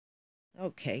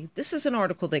Okay, this is an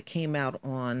article that came out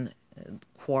on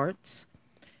Quartz,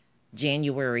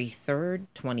 January 3rd,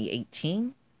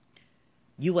 2018.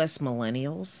 U.S.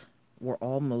 millennials were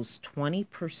almost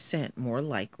 20% more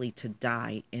likely to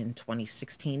die in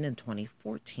 2016 and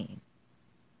 2014.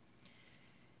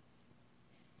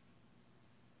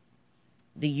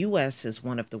 The U.S. is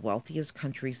one of the wealthiest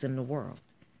countries in the world.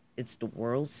 It's the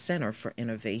world's center for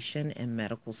innovation and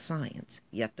medical science,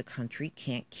 yet the country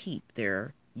can't keep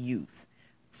their youth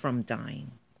from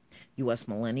dying. U.S.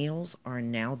 millennials are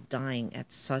now dying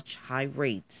at such high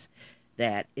rates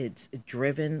that it's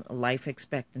driven life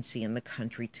expectancy in the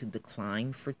country to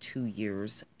decline for 2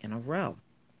 years in a row.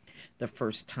 The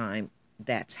first time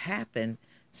that's happened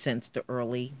since the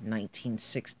early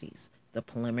 1960s. The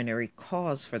preliminary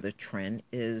cause for the trend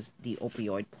is the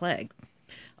opioid plague.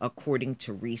 According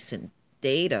to recent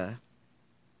data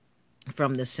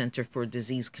from the Center for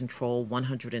Disease Control,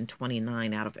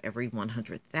 129 out of every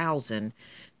 100,000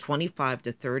 25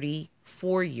 to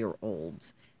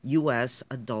 34-year-olds U.S.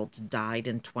 adults died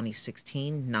in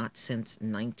 2016, not since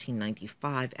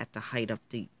 1995 at the height of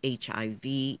the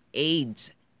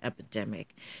HIV/AIDS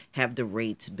epidemic have the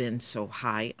rates been so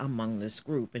high among this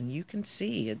group. And you can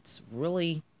see it's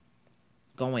really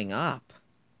going up.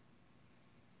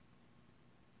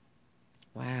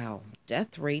 Wow.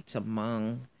 Death rates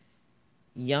among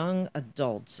young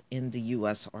adults in the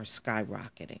U.S. are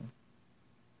skyrocketing.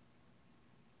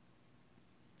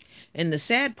 And the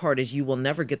sad part is you will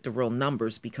never get the real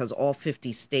numbers because all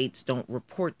 50 states don't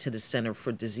report to the Center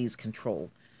for Disease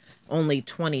Control. Only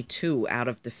 22 out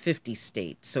of the 50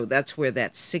 states. So that's where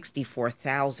that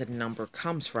 64,000 number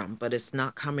comes from, but it's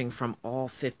not coming from all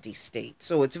 50 states.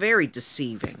 So it's very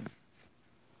deceiving.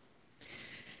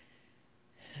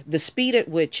 The speed at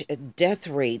which death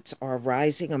rates are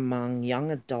rising among young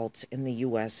adults in the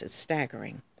U.S. is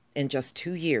staggering. In just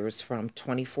 2 years, from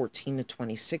 2014 to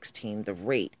 2016, the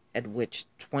rate at which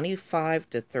 25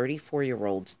 to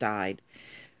 34-year-olds died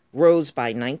rose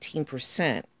by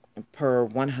 19% per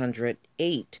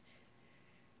 108.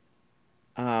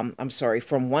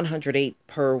 From 108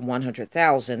 per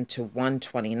 100,000 to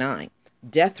 129.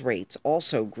 Death rates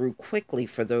also grew quickly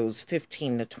for those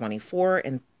 15 to 24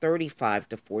 and 35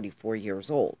 to 44 years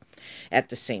old. At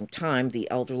the same time, the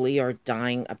elderly are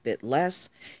dying a bit less,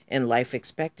 and life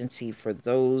expectancy for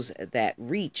those that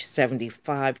reach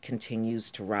 75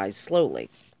 continues to rise slowly.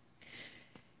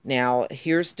 Now,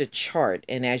 here's the chart,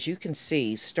 and as you can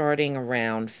see, starting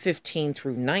around 15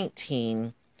 through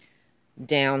 19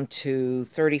 down to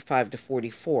 35 to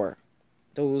 44,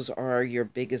 those are your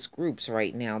biggest groups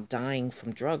right now dying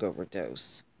from drug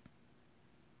overdose.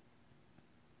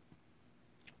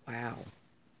 Wow.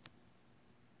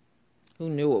 Who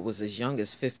knew it was as young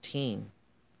as 15?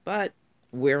 But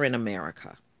we're in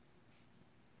America.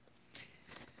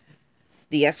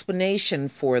 The explanation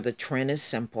for the trend is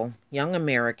simple. Young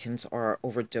Americans are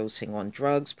overdosing on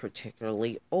drugs,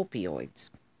 particularly opioids.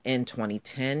 In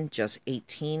 2010, just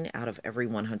 18 out of every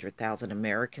 100,000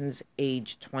 Americans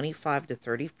aged 25 to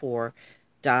 34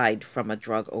 died from a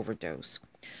drug overdose.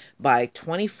 By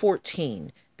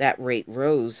 2014, that rate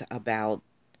rose about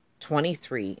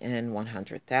 23 in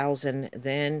 100,000.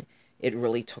 Then it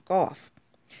really took off.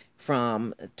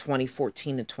 From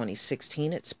 2014 to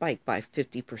 2016, it spiked by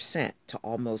 50% to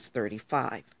almost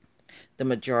 35. The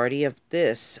majority of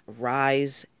this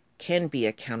rise can be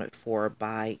accounted for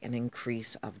by an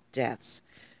increase of deaths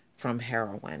from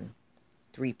heroin,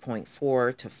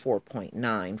 3.4 to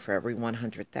 4.9 for every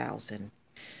 100,000.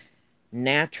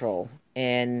 Natural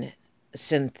and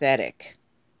synthetic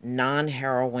non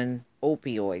heroin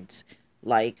opioids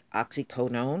like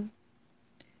oxycodone,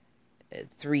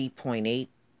 3.8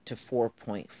 to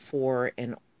 4.4,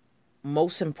 and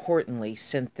most importantly,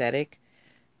 synthetic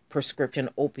prescription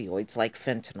opioids like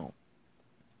fentanyl,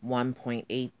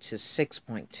 1.8 to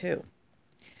 6.2.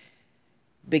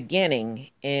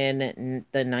 Beginning in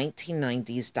the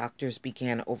 1990s, doctors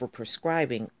began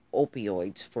overprescribing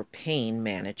opioids for pain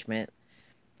management,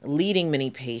 leading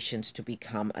many patients to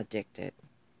become addicted.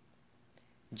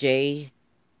 Jay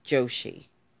Joshi,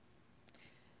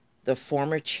 the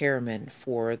former chairman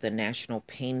for the National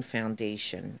Pain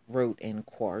Foundation, wrote in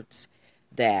Quartz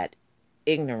that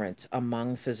ignorance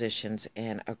among physicians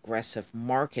and aggressive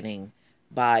marketing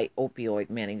by opioid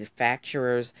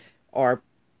manufacturers are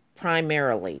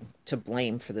primarily to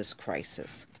blame for this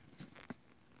crisis.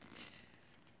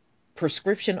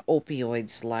 Prescription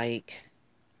opioids like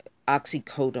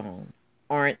oxycodone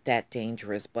aren't that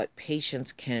dangerous, but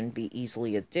patients can be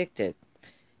easily addicted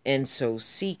and so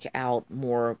seek out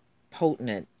more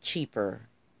potent, cheaper,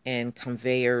 and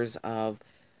conveyors of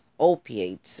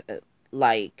opiates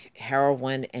like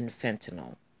heroin and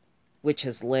fentanyl, which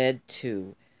has led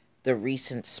to the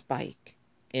recent spike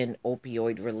in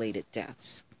opioid related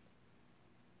deaths.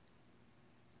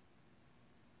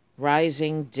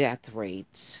 Rising death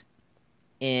rates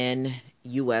in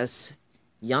U.S.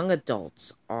 young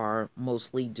adults are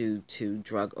mostly due to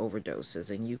drug overdoses,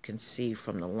 and you can see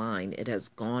from the line it has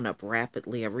gone up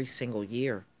rapidly every single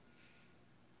year,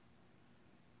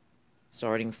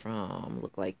 starting from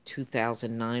look like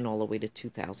 2009 all the way to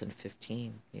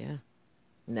 2015. Yeah,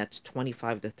 and that's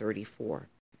 25 to 34.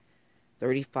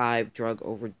 35 drug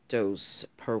overdose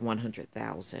per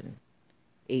 100,000,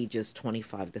 ages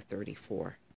 25 to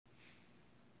 34.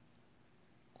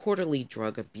 Quarterly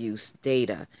drug abuse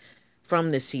data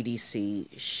from the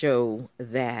CDC show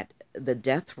that the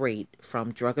death rate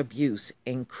from drug abuse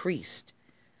increased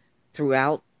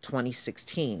throughout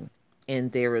 2016,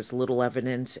 and there is little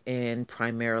evidence in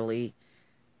primarily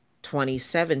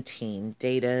 2017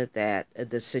 data that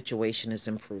the situation is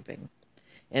improving.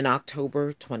 In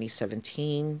October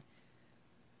 2017,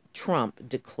 Trump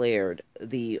declared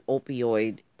the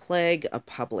opioid plague a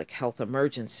public health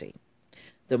emergency.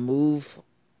 The move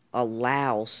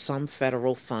allows some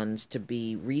federal funds to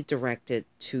be redirected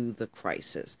to the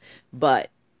crisis, but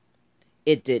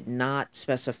it did not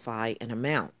specify an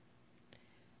amount.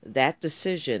 That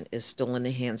decision is still in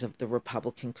the hands of the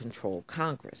Republican controlled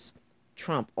Congress.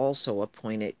 Trump also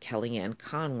appointed Kellyanne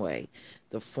Conway,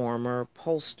 the former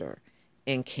pollster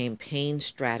and campaign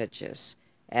strategist,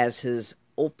 as his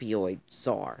opioid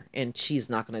czar, and she's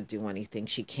not going to do anything.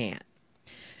 She can't.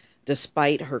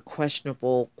 Despite her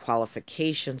questionable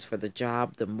qualifications for the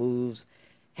job, the moves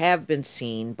have been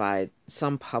seen by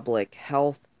some public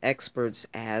health experts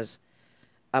as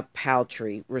a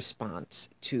paltry response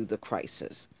to the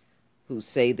crisis, who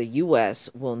say the U.S.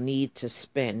 will need to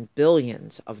spend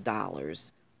billions of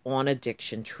dollars on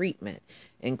addiction treatment,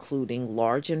 including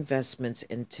large investments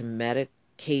into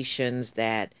medications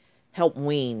that help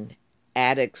wean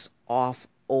addicts off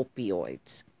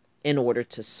opioids in order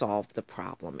to solve the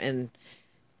problem. And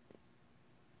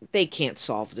they can't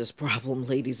solve this problem,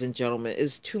 ladies and gentlemen.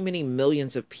 It's too many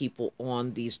millions of people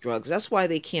on these drugs. That's why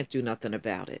they can't do nothing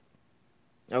about it.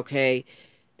 Okay?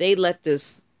 They let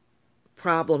this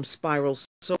problem spiral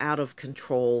so out of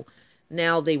control.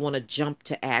 Now they want to jump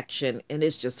to action, and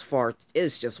it's just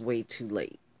way too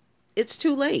late. It's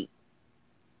too late.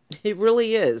 It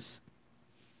really is.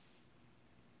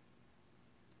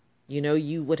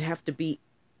 You would have to be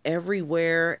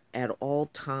everywhere at all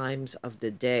times of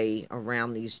the day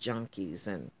around these junkies.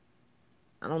 And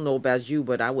I don't know about you,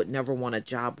 but I would never want a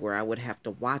job where I would have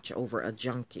to watch over a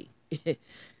junkie.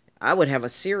 I would have a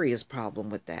serious problem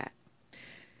with that.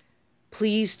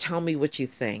 Please tell me what you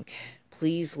think.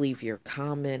 Please leave your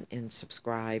comment and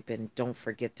subscribe, and don't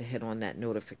forget to hit on that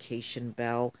notification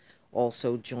bell.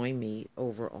 Also, join me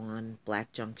over on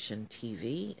Black Junction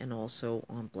TV and also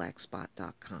on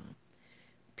blackspot.com.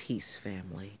 Peace,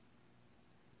 family.